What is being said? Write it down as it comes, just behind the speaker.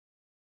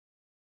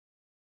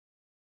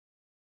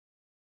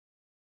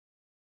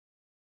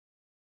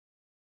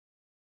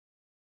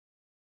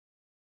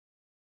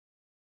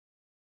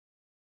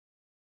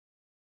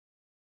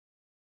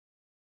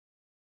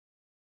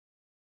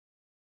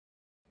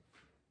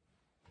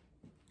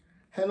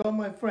Hello,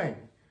 my friend.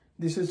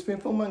 This is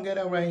Fimfo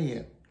Manguera right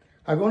here.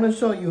 I'm going to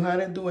show you how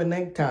to do a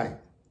necktie.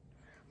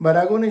 But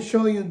I'm going to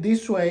show you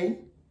this way.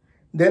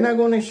 Then I'm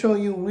going to show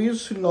you real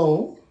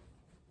slow.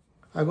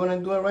 I'm going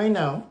to do it right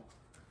now,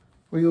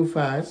 real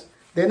fast.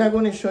 Then I'm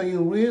going to show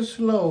you real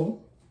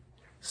slow,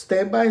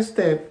 step by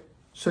step,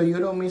 so you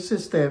don't miss a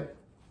step.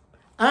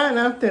 And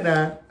after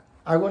that,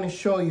 I'm going to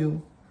show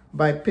you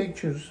by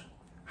pictures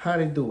how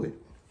to do it.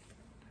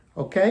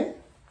 Okay?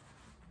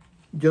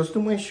 Just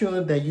to make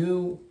sure that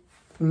you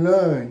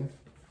learn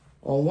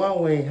on one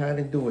way how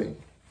to do it.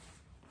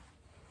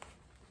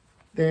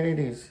 There it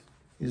is.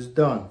 It's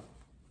done.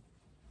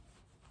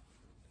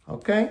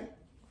 Okay?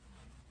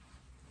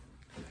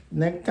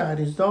 Necktie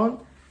is done.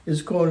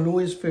 It's called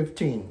Louis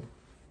 15.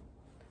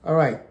 All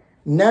right.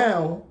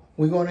 Now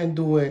we're going to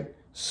do it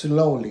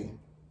slowly.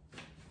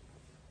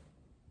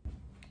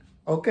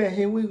 Okay,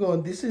 here we go.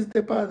 This is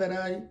the part that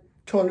I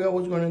told you I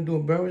was going to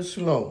do very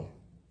slow.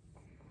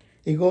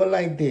 It goes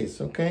like this,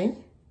 okay?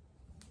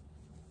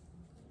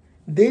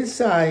 This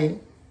side,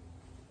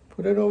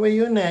 put it over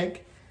your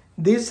neck.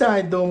 This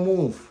side don't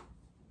move.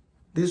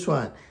 This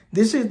one.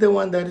 This is the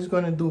one that is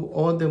going to do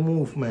all the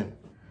movement.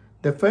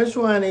 The first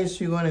one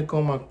is you're going to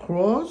come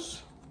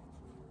across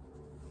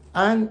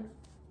and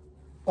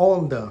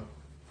under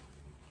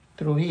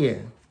through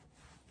here.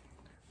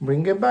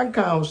 Bring it back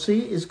out.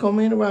 See, it's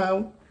coming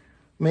around.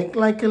 Make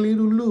like a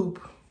little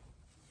loop.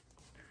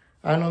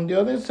 And on the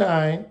other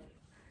side,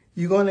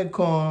 you're going to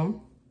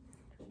come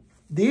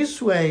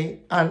this way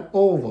and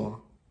over.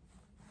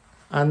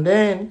 And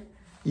then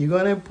you're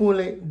going to pull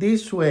it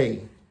this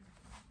way.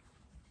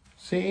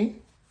 See?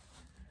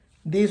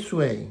 This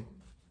way.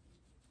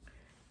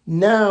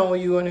 Now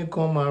you're going to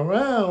come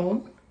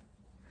around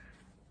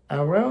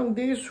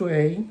this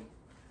way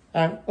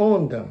and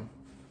under.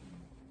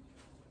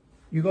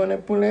 You're going to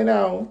pull it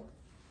out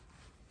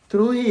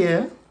through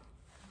here.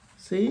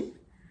 See?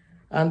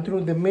 And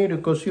through the middle,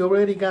 because you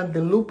already got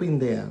the loop in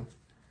there.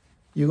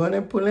 You're going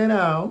to pull it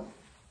out.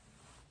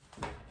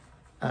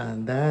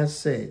 And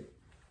that's it.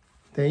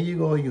 There you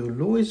go, your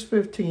Louis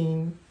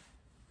 15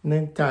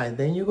 necktie.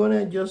 Then you're going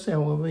to adjust it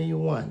however you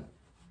want.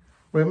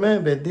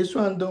 Remember, this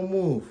one don't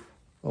move.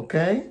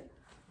 Okay?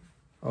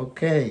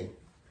 Okay.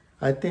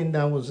 I think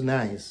that was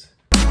nice.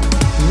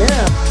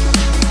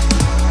 Now,